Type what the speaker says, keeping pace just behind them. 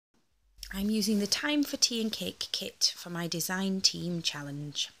I'm using the Time for Tea and Cake kit for my design team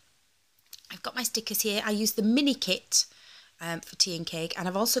challenge. I've got my stickers here. I used the mini kit for tea and cake, and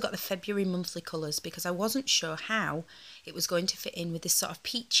I've also got the February monthly colours because I wasn't sure how it was going to fit in with this sort of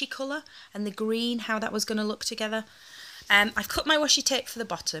peachy colour and the green, how that was going to look together. I've cut my washi tape for the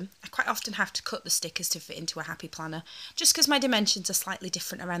bottom. I quite often have to cut the stickers to fit into a happy planner, just because my dimensions are slightly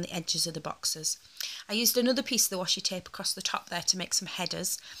different around the edges of the boxes. I used another piece of the washi tape across the top there to make some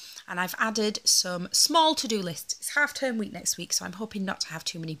headers, and I've added some small to-do lists. It's half-term week next week, so I'm hoping not to have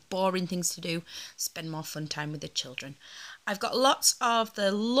too many boring things to do, spend more fun time with the children. I've got lots of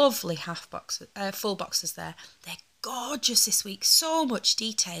the lovely full boxes there. They're gorgeous this week, so much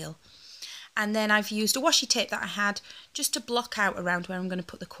detail. And then I've used a washi tape that I had just to block out around where I'm going to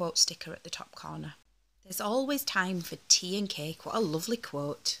put the quote sticker at the top corner. There's always time for tea and cake. What a lovely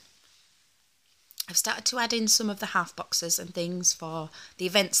quote. I've started to add in some of the half boxes and things for the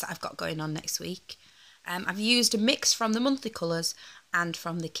events that I've got going on next week. I've used a mix from the monthly colours and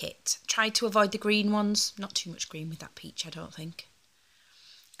from the kit. Tried to avoid the green ones. Not too much green with that peach, I don't think.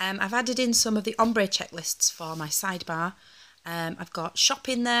 I've added in some of the ombre checklists for my sidebar. I've got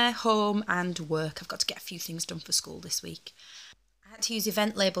shopping there, home and work. I've got to get a few things done for school this week. I had to use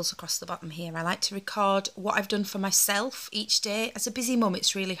event labels across the bottom here. I like to record what I've done for myself each day. As a busy mum,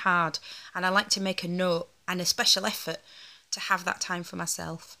 it's really hard, and I like to make a note and a special effort to have that time for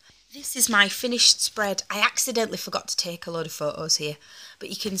myself. This is my finished spread. I accidentally forgot to take a load of photos here, but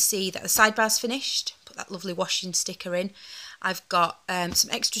you can see that the sidebar's finished. Put that lovely washing sticker in. I've got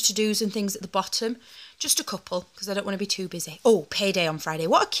some extra to-dos and things at the bottom. Just a couple, because I don't want to be too busy. Oh, payday on Friday.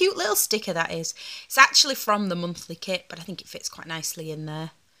 What a cute little sticker that is. It's actually from the monthly kit, but I think it fits quite nicely in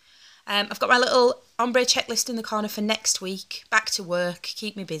there. I've got my little ombre checklist in the corner for next week. Back to work,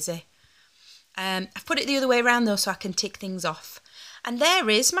 keep me busy. I've put it the other way around though, so I can tick things off. And there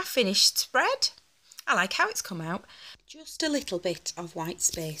is my finished spread. I like how it's come out. Just a little bit of white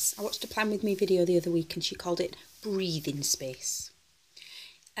space. I watched a Plan With Me video the other week and she called it breathing space.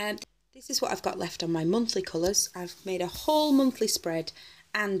 This is what I've got left on my monthly colours. I've made a whole monthly spread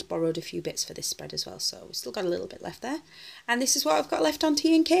and borrowed a few bits for this spread as well, so we've still got a little bit left there. And this is what I've got left on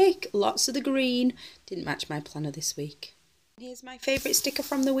tea and cake. Lots of the green. Didn't match my planner this week. Here's my favourite sticker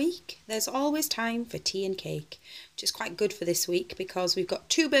from the week. There's always time for tea and cake, which is quite good for this week because we've got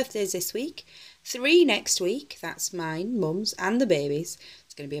 2 birthdays this week, 3 next week. That's mine, Mum's and the baby's.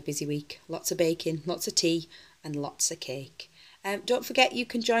 It's going to be a busy week. Lots of baking, lots of tea and lots of cake. Don't forget you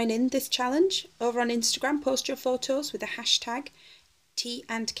can join in this challenge over on Instagram. Post your photos with the hashtag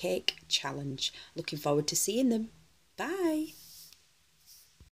 #TeaAndCakeChallenge. Looking forward to seeing them. Bye.